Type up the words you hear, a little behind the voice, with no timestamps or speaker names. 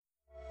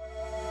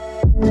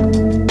Hey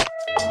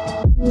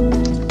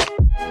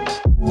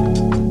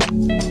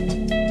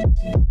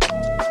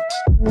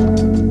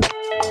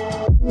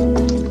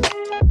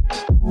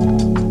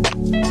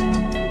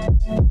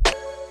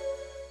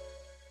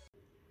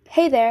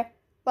there,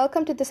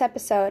 welcome to this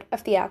episode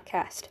of The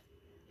Outcast.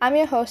 I'm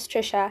your host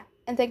Trisha,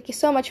 and thank you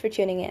so much for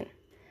tuning in.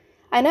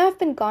 I know I've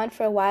been gone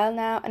for a while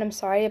now, and I'm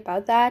sorry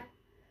about that.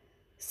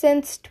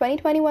 Since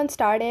 2021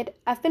 started,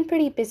 I've been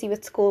pretty busy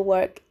with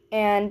schoolwork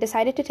and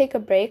decided to take a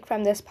break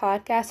from this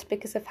podcast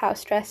because of how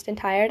stressed and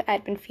tired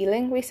I'd been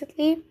feeling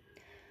recently.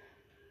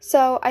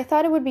 So I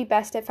thought it would be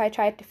best if I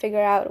tried to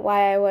figure out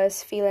why I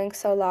was feeling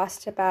so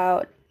lost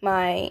about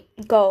my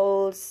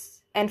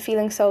goals and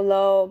feeling so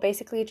low,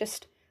 basically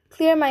just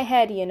clear my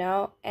head,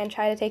 and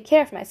try to take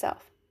care of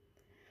myself.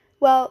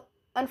 Well,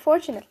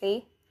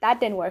 unfortunately,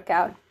 that didn't work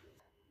out.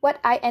 What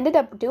I ended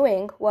up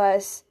doing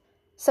was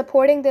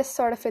supporting this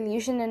sort of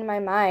illusion in my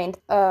mind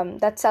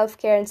that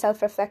self-care and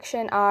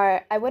self-reflection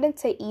are, I wouldn't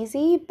say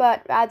easy,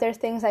 but rather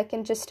things I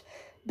can just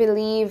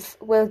believe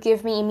will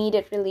give me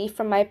immediate relief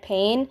from my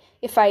pain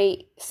if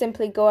I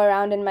simply go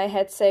around in my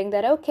head saying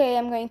that, okay,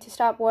 I'm going to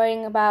stop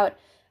worrying about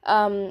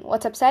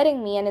what's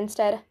upsetting me and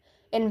instead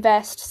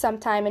invest some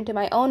time into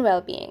my own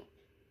well-being.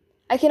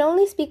 I can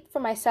only speak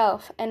for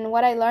myself, and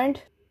what I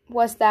learned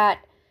was that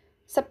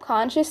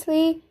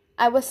subconsciously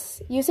I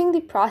was using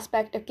the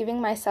prospect of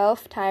giving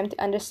myself time to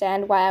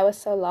understand why I was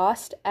so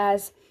lost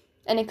as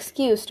an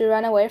excuse to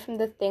run away from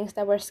the things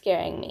that were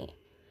scaring me.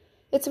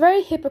 It's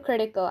very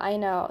hypocritical, I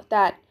know,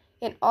 that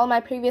in all my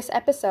previous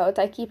episodes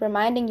I keep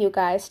reminding you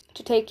guys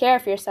to take care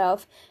of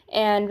yourself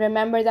and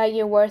remember that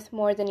you're worth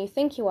more than you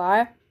think you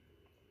are,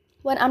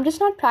 when I'm just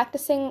not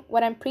practicing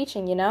what I'm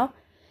preaching, And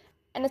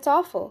it's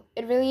awful.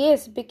 It really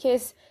is,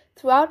 because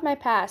throughout my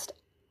past,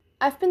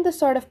 I've been the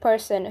sort of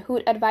person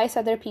who'd advise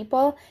other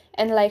people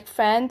and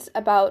friends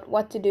about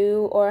what to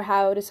do or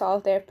how to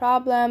solve their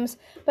problems,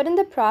 but in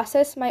the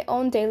process, my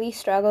own daily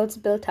struggles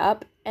built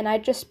up and I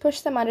just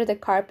pushed them under the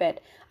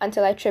carpet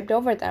until I tripped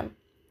over them,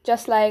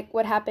 just like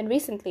what happened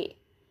recently.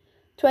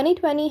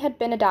 2020 had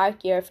been a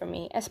dark year for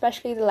me,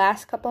 especially the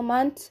last couple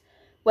months,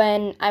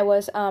 when I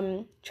was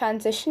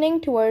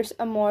transitioning towards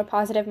a more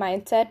positive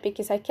mindset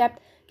because I kept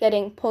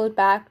getting pulled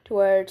back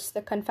towards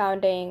the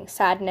confounding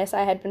sadness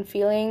I had been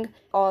feeling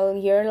all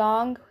year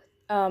long.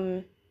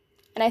 And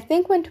I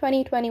think when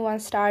 2021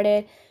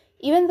 started,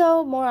 even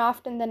though more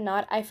often than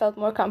not I felt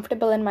more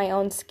comfortable in my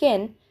own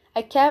skin,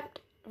 I kept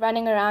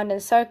running around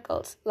in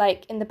circles.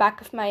 Like in the back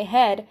of my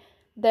head,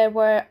 there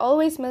were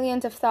always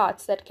millions of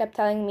thoughts that kept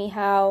telling me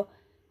how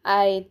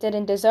I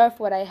didn't deserve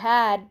what I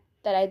had,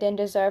 that I didn't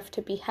deserve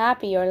to be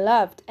happy or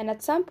loved, and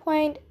at some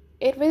point,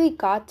 it really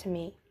got to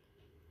me.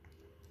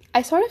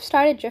 I sort of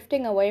started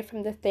drifting away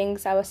from the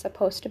things I was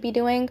supposed to be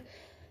doing,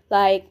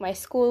 like my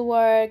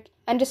schoolwork,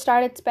 and just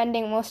started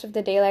spending most of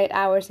the daylight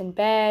hours in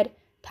bed,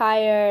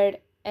 tired,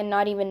 and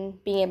not even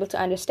being able to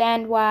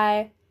understand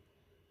why.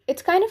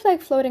 It's kind of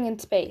like floating in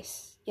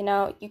space,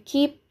 you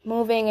keep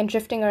moving and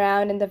drifting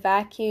around in the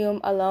vacuum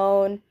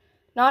alone,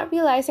 not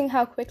realizing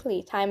how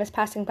quickly time is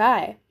passing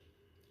by.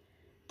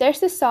 There's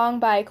this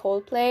song by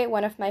Coldplay,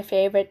 one of my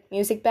favorite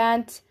music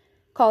bands,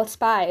 called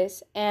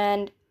Spies,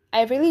 and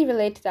I really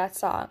relate to that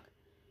song.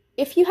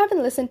 If you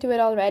haven't listened to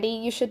it already,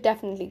 you should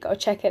definitely go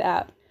check it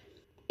out.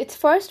 Its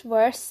first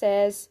verse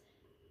says,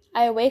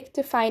 "I awake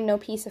to find no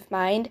peace of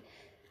mind.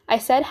 I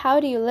said,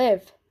 how do you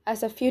live,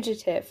 as a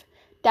fugitive,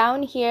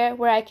 down here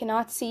where I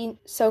cannot see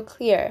so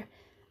clear?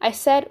 I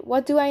said,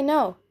 what do I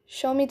know?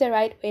 Show me the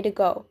right way to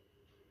go."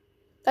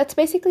 That's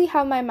basically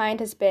how my mind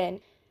has been.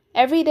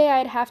 Every day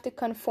I'd have to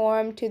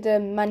conform to the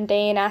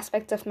mundane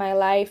aspects of my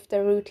life,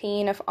 the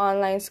routine of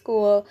online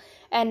school,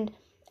 and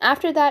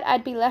after that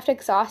I'd be left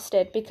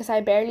exhausted because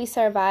I barely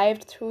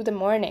survived through the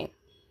morning.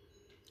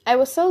 I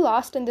was so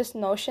lost in this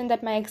notion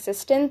that my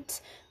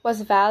existence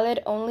was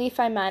valid only if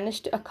I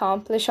managed to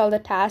accomplish all the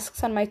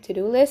tasks on my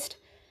to-do list,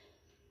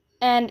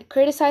 and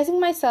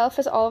criticizing myself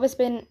has always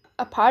been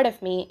a part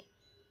of me,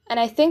 and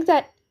I think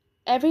that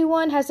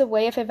everyone has a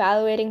way of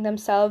evaluating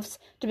themselves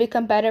to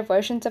become better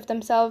versions of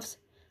themselves.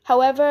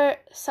 However,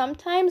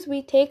 sometimes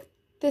we take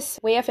this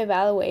way of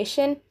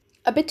evaluation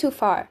a bit too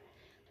far,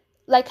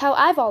 like how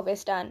I've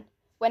always done.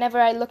 Whenever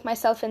I look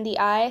myself in the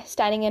eye,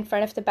 standing in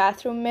front of the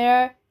bathroom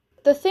mirror,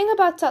 the thing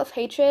about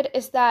self-hatred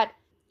is that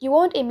you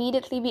won't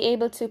immediately be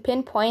able to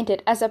pinpoint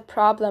it as a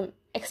problem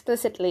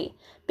explicitly,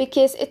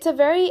 because it's a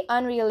very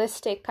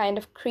unrealistic kind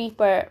of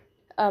creeper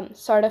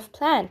sort of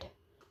plant.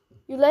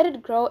 You let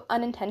it grow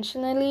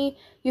unintentionally,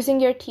 using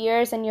your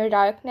tears and your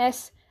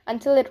darkness,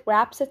 until it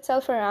wraps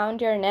itself around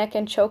your neck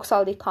and chokes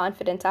all the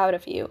confidence out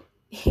of you,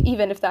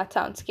 even if that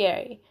sounds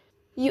scary.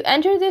 You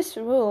enter this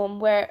room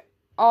where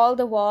all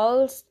the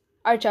walls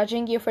are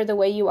judging you for the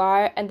way you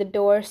are, and the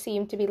doors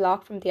seem to be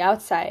locked from the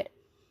outside.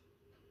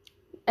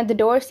 You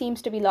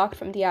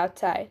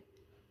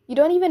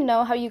don't even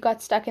know how you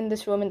got stuck in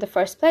this room in the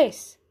first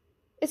place.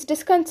 It's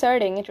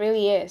disconcerting, it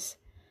really is.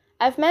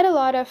 I've met a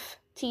lot of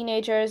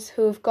teenagers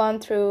who've gone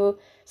through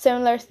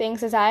similar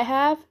things as I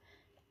have,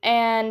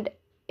 and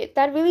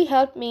that really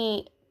helped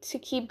me to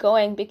keep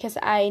going because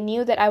I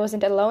knew that I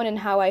wasn't alone in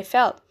how I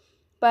felt.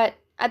 But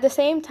at the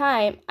same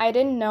time, I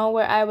didn't know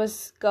where I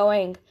was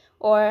going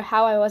or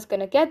how I was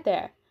going to get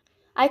there.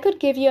 I could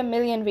give you a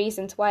million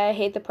reasons why I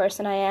hate the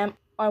person I am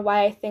or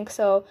why I think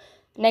so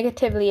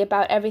negatively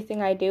about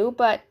everything I do,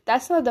 but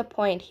that's not the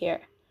point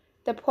here.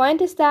 The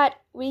point is that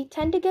we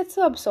tend to get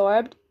so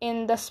absorbed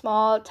in the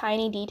small,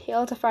 tiny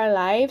details of our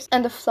lives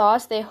and the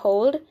flaws they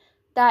hold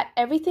that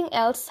everything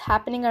else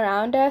happening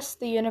around us,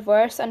 the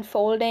universe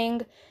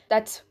unfolding,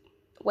 that's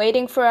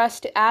waiting for us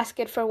to ask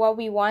it for what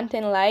we want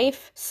in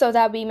life so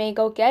that we may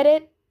go get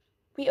it,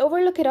 we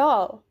overlook it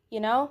all, you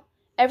know?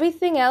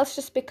 Everything else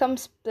just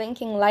becomes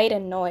blinking light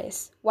and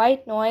noise,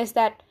 white noise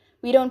that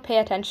we don't pay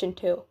attention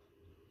to.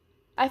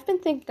 I've been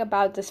thinking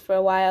about this for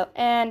a while,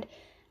 and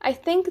I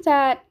think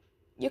that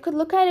you could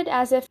look at it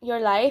as if your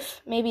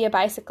life may be a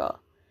bicycle.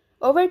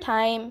 Over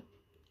time,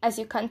 as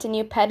you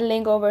continue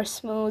pedaling over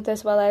smooth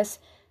as well as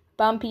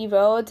bumpy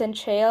roads and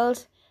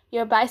trails,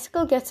 your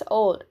bicycle gets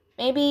old,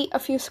 maybe a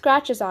few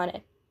scratches on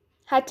it,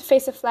 had to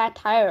face a flat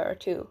tire or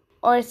two,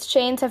 or its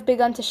chains have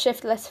begun to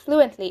shift less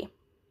fluently.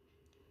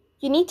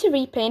 You need to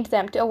repaint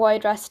them to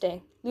avoid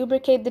rusting,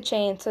 lubricate the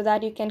chain so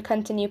that you can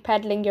continue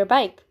pedaling your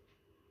bike.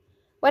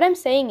 What I'm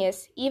saying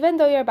is, even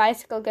though your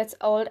bicycle gets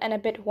old and a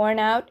bit worn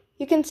out,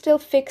 you can still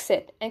fix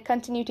it and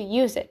continue to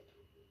use it.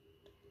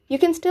 You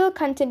can still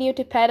continue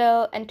to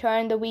pedal and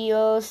turn the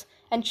wheels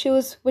and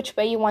choose which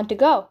way you want to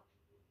go.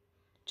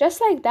 Just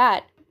like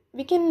that,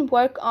 we can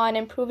work on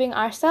improving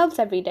ourselves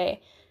every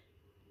day,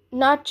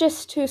 not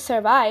just to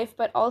survive,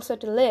 but also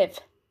to live.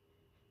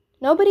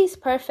 Nobody's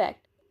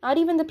perfect, not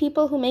even the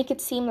people who make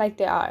it seem like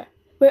they are.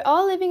 We're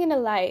all living in a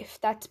life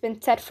that's been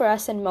set for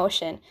us in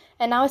motion,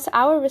 and now it's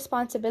our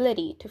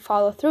responsibility to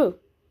follow through.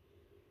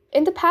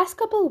 In the past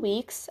couple of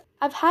weeks,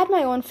 I've had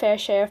my own fair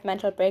share of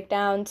mental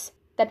breakdowns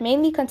that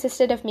mainly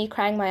consisted of me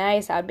crying my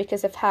eyes out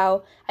because of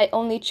how I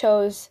only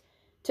chose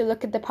to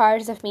look at the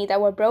parts of me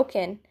that were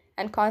broken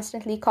and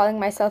constantly calling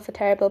myself a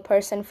terrible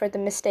person for the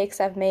mistakes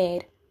I've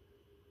made.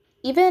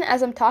 Even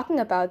as I'm talking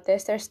about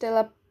this, there's still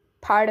a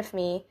part of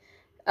me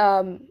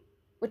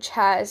which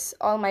has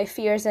all my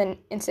fears and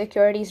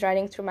insecurities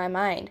running through my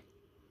mind.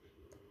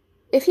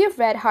 If you've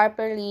read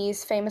Harper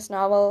Lee's famous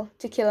novel,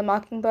 To Kill a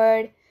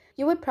Mockingbird,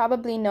 you would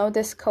probably know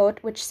this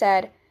quote which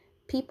said,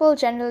 "People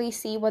generally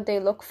see what they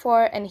look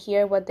for and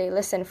hear what they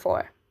listen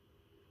for."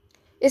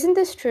 Isn't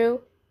this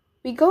true?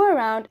 We go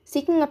around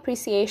seeking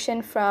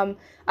appreciation from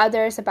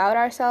others about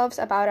ourselves,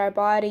 about our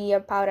body,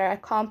 about our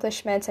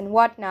accomplishments and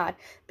whatnot,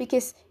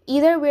 because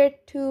either we're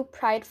too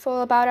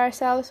prideful about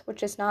ourselves,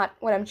 which is not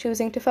what I'm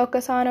choosing to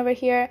focus on over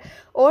here,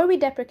 or we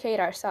deprecate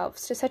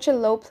ourselves to such a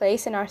low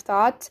place in our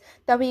thoughts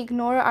that we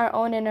ignore our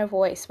own inner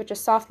voice, which is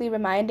softly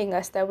reminding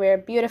us that we're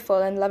beautiful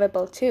and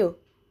lovable too.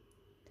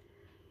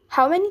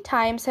 How many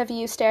times have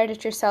you stared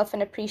at yourself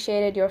and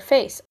appreciated your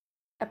face,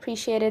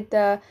 appreciated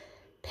the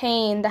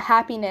pain, the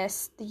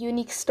happiness, the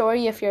unique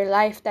story of your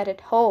life that it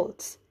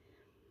holds,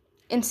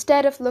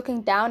 instead of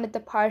looking down at the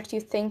parts you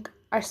think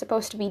are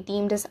supposed to be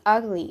deemed as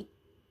ugly?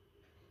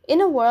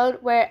 In a world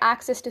where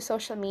access to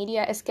social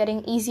media is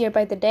getting easier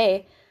by the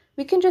day,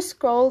 we can just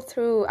scroll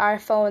through our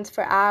phones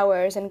for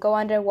hours and go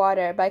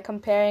underwater by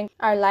comparing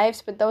our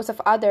lives with those of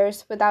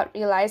others without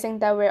realizing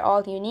that we're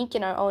all unique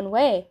in our own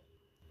way,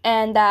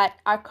 and that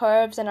our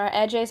curves and our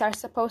edges are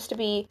supposed to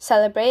be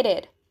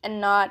celebrated and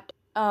not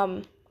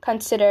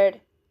considered.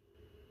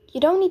 You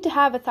don't need to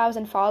have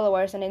 1,000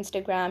 followers on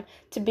Instagram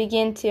to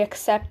begin to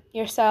accept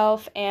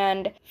yourself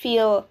and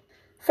feel.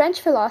 French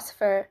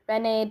philosopher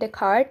René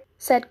Descartes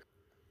said,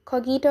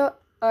 "Cogito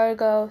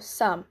ergo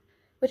sum,"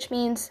 which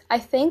means, I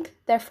think,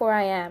 therefore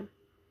I am.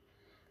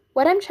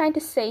 What I'm trying to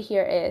say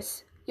here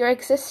is, your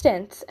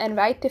existence and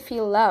right to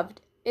feel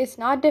loved is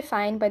not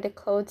defined by the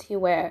clothes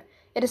you wear.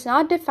 It is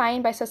not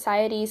defined by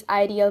society's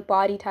ideal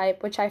body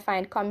type, which I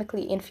find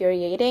comically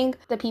infuriating,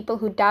 the people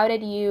who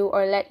doubted you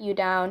or let you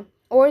down,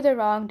 or the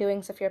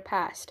wrongdoings of your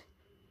past.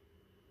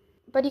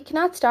 But you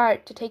cannot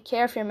start to take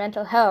care of your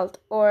mental health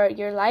or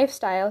your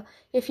lifestyle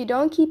if you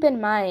don't keep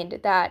in mind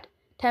that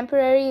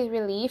temporary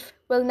relief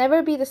will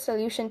never be the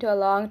solution to a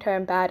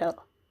long-term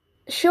battle.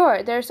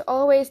 Sure, there's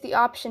always the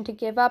option to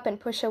give up and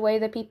push away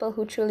the people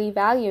who truly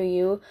value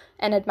you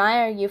and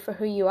admire you for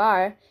who you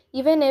are,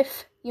 even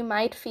if you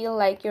might feel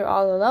like you're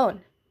all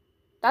alone.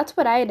 That's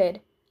what I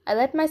did. I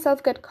let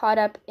myself get caught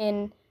up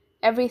in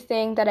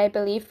everything that I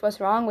believed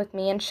was wrong with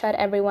me and shut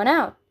everyone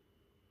out.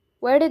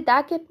 Where did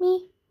that get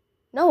me?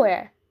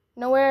 Nowhere.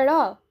 Nowhere at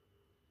all.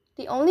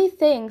 The only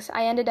things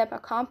I ended up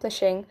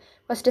accomplishing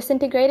was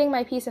disintegrating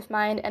my peace of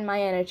mind and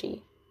my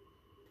energy.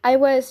 I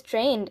was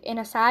drained in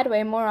a sad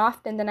way more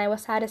often than I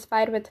was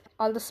satisfied with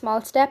all the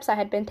small steps I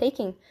had been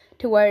taking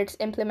towards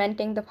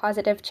implementing the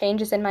positive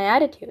changes in my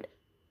attitude.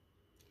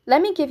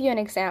 Let me give you an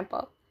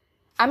example.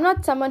 I'm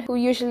not someone who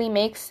usually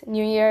makes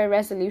New Year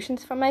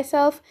resolutions for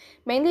myself,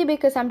 mainly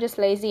because I'm just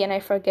lazy and I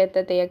forget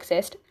that they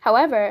exist.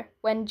 However,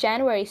 when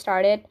January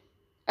started,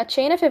 a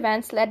chain of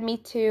events led me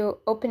to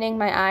opening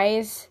my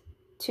eyes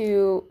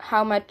to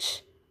how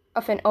much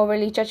of an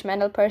overly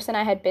judgmental person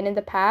I had been in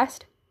the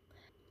past.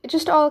 it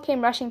just all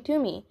came rushing to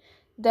me.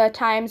 The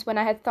times when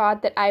I had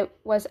thought that I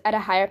was at a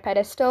higher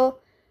pedestal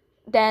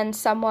than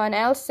someone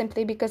else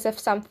simply because of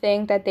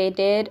something that they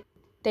did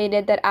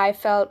that I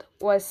felt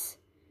was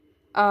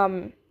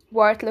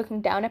worth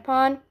looking down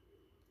upon.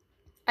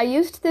 I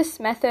used this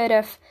method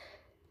of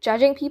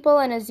judging people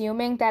and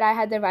assuming that I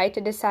had the right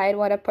to decide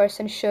what a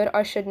person should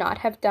or should not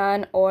have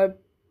done or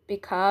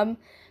become,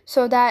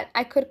 so that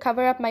I could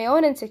cover up my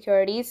own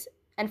insecurities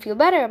and feel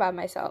better about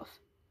myself.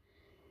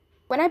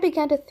 When I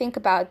began to think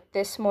about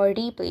this more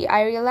deeply,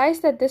 I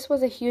realized that this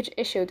was a huge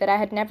issue that I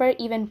had never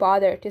even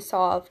bothered to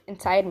solve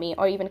inside me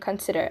or even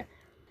consider.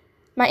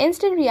 My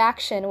instant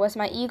reaction was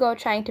my ego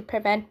trying to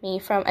prevent me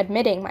from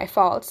admitting my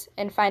faults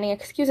and finding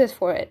excuses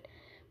for it,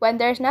 when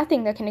there's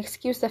nothing that can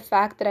excuse the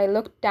fact that I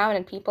looked down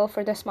at people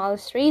for the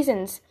smallest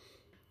reasons,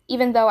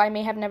 even though I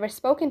may have never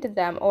spoken to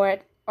them or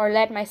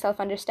let myself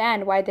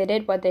understand why they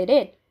did what they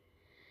did.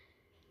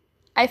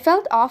 I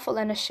felt awful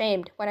and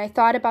ashamed when I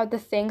thought about the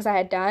things I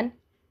had done.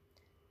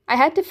 I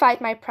had to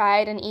fight my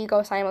pride and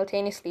ego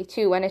simultaneously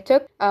too, and it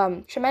took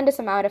tremendous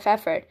amount of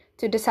effort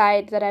to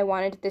decide that I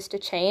wanted this to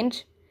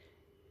change.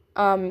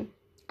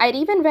 I'd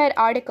even read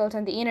articles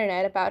on the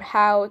internet about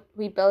how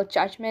we build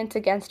judgments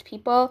against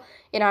people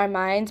in our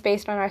minds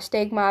based on our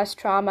stigmas,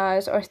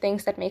 traumas, or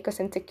things that make us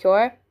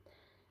insecure.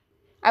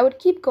 I would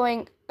keep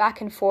going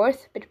back and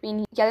forth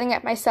between yelling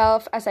at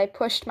myself as I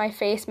pushed my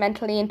face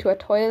mentally into a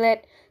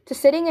toilet to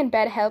sitting in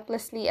bed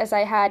helplessly as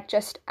I had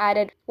just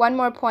added one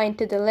more point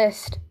to the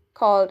list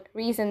called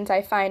Reasons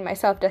I Find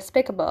Myself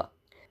Despicable.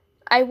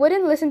 I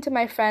wouldn't listen to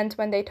my friends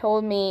when they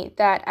told me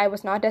that I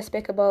was not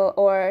despicable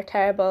or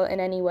terrible in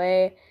any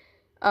way.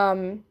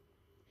 All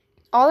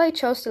I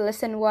chose to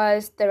listen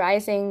was the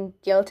rising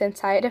guilt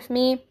inside of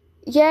me.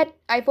 Yet,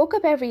 I woke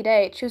up every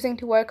day choosing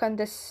to work on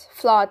this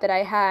flaw that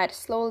I had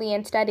slowly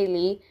and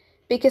steadily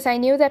because I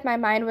knew that my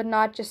mind would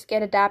not just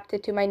get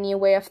adapted to my new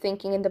way of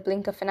thinking in the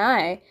blink of an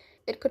eye.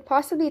 It could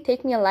possibly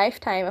take me a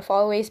lifetime of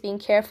always being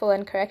careful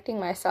and correcting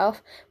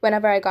myself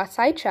whenever I got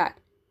sidetracked.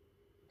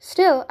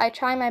 Still, I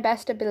try my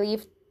best to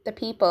believe the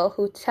people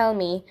who tell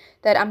me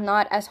that I'm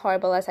not as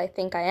horrible as I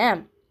think I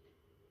am.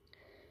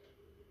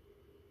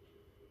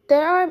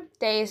 There are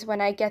days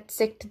when I get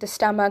sick to the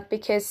stomach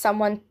because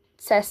someone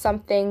says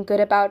something good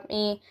about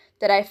me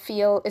that I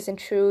feel isn't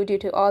true due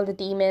to all the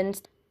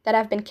demons that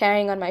I've been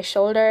carrying on my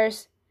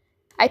shoulders.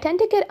 I tend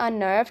to get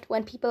unnerved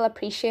when people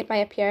appreciate my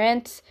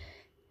appearance,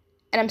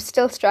 and I'm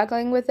still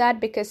struggling with that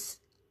because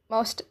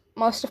most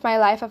of my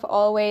life I've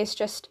always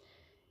just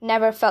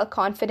never felt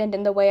confident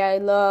in the way I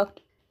looked.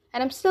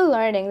 And I'm still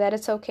learning that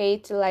it's okay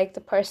to like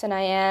the person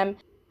I am.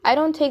 I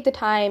don't take the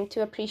time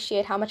to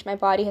appreciate how much my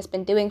body has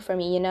been doing for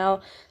me,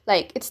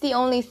 Like, it's the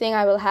only thing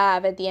I will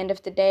have at the end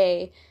of the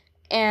day.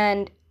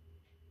 And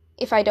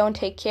if I don't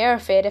take care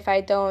of it, if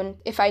I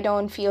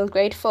don't feel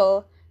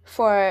grateful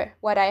for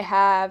what I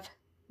have,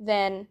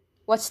 then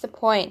what's the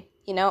point,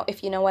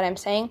 if you know what I'm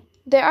saying?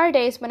 There are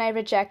days when I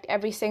reject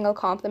every single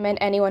compliment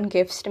anyone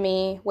gives to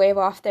me, wave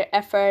off their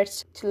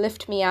efforts to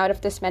lift me out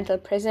of this mental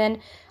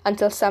prison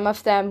until some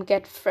of them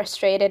get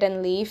frustrated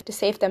and leave to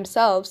save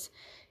themselves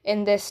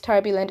in this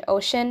turbulent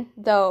ocean,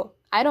 though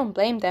I don't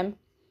blame them.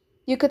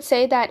 You could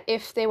say that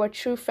if they were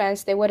true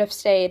friends, they would have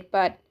stayed,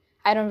 but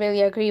I don't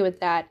really agree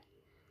with that.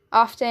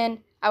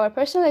 Often, our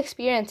personal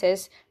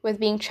experiences with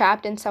being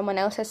trapped in someone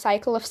else's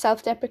cycle of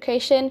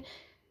self-deprecation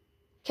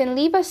can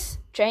leave us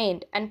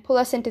drained and pull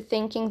us into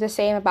thinking the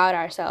same about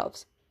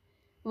ourselves.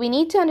 We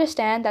need to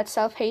understand that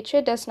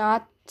self-hatred does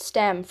not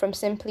stem from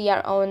simply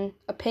our own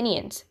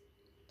opinions.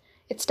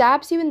 It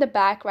stabs you in the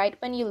back right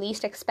when you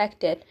least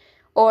expect it,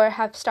 or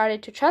have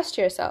started to trust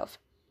yourself.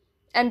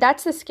 And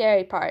that's the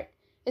scary part.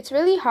 It's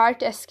really hard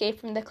to escape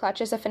from the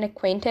clutches of an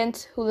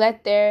acquaintance who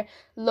let their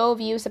low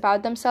views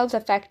about themselves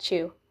affect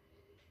you.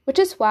 Which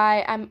is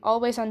why I'm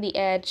always on the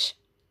edge,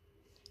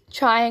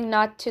 trying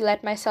not to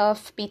let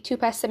myself be too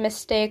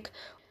pessimistic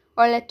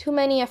or let too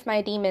many of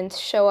my demons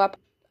show up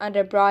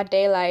under broad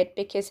daylight,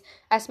 because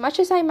as much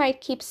as I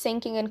might keep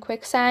sinking in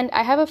quicksand,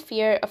 I have a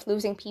fear of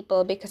losing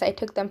people because I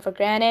took them for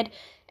granted,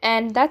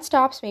 and that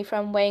stops me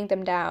from weighing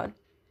them down.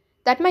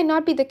 That might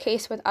not be the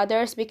case with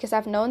others because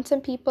I've known some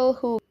people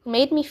who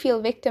made me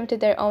feel victim to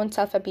their own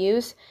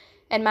self-abuse,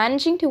 and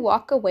managing to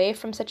walk away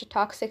from such a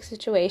toxic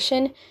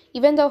situation,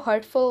 even though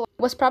hurtful,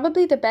 was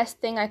probably the best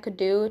thing I could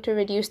do to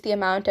reduce the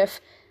amount of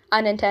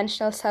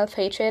unintentional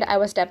self-hatred I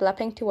was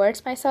developing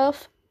towards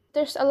myself.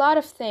 There's a lot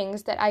of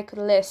things that I could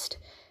list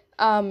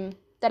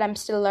that I'm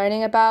still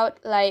learning about,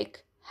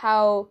 like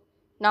how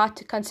not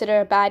to consider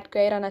a bad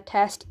grade on a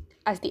test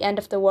as the end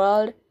of the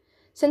world.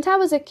 Since I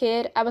was a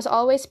kid, I was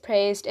always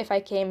praised if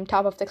I came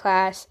top of the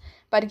class,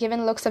 but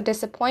given looks of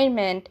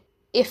disappointment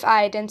if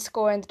I didn't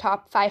score in the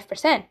top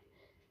 5%.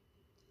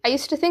 I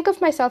used to think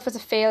of myself as a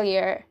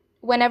failure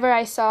whenever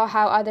I saw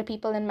how other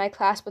people in my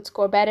class would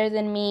score better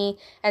than me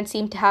and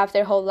seem to have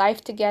their whole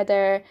life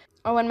together,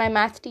 or when my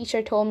math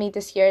teacher told me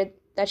this year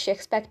that she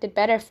expected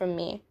better from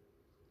me.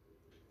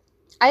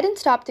 I didn't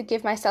stop to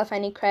give myself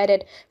any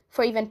credit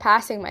for even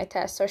passing my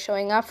tests or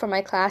showing up for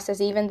my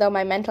classes, even though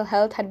my mental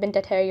health had been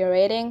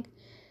deteriorating.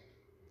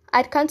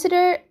 I'd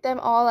consider them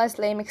all as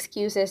lame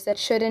excuses that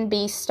shouldn't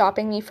be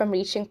stopping me from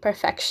reaching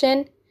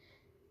perfection.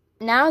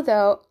 Now,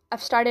 though,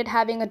 I've started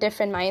having a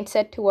different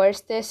mindset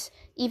towards this,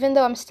 even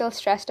though I'm still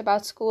stressed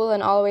about school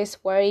and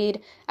always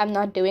worried I'm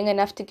not doing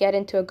enough to get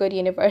into a good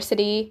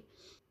university.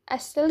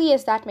 As silly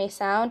as that may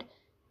sound,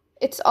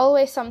 it's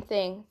always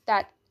something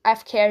that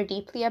I've cared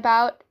deeply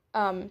about,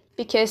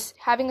 because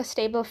having a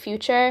stable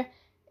future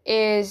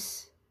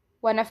is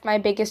one of my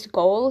biggest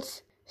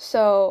goals.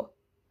 So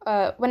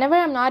whenever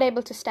I'm not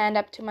able to stand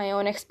up to my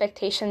own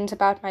expectations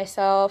about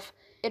myself,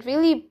 it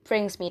really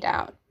brings me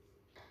down.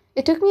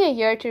 It took me a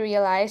year to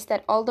realize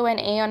that although an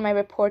A on my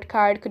report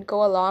card could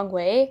go a long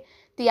way,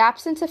 the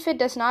absence of it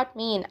does not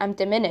mean I'm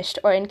diminished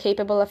or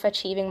incapable of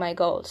achieving my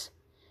goals.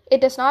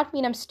 It does not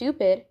mean I'm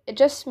stupid. It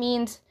just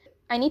means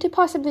I need to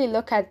possibly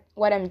look at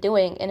what I'm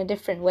doing in a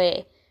different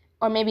way,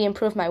 or maybe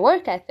improve my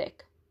work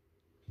ethic.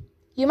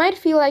 You might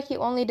feel like you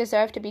only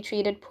deserve to be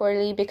treated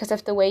poorly because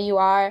of the way you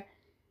are,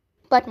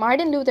 but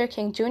Martin Luther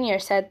King Jr.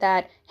 said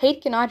that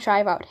hate cannot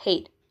drive out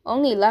hate.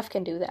 Only love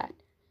can do that.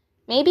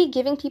 Maybe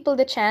giving people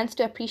the chance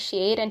to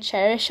appreciate and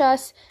cherish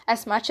us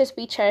as much as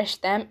we cherish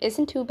them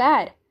isn't too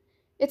bad.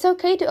 It's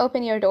okay to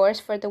open your doors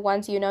for the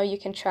ones you know you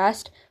can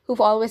trust, who've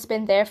always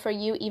been there for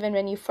you even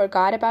when you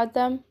forgot about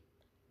them.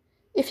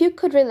 If you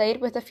could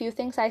relate with a few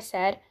things I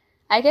said,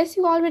 I guess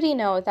you already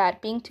know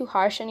that being too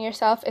harsh on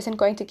yourself isn't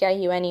going to get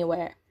you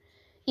anywhere,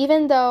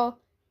 even though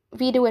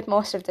we do it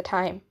most of the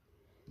time.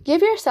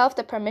 Give yourself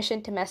the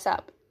permission to mess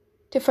up,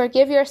 to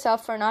forgive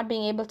yourself for not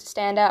being able to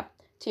stand up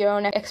to your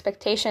own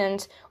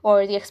expectations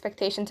or the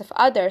expectations of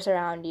others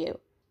around you,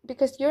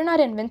 because you're not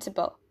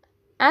invincible.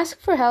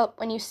 Ask for help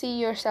when you see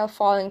yourself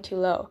falling too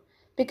low,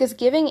 because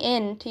giving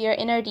in to your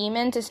inner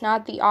demons is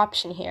not the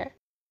option here.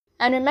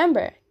 And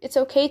remember, it's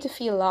okay to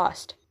feel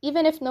lost,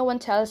 even if no one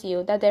tells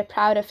you that they're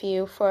proud of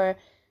you for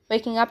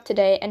waking up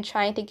today and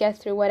trying to get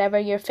through whatever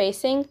you're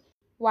facing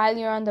while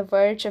you're on the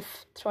verge of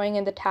throwing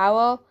in the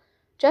towel.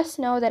 Just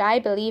know that I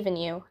believe in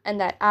you and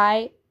that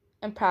I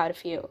am proud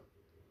of you.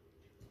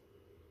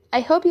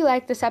 I hope you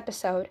liked this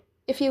episode.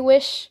 If you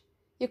wish,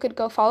 you could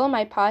go follow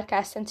my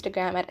podcast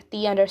Instagram at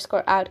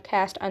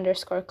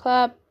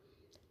the_outcast_club.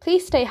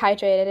 Please stay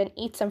hydrated and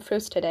eat some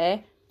fruits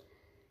today.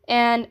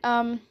 And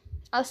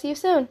I'll see you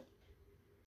soon.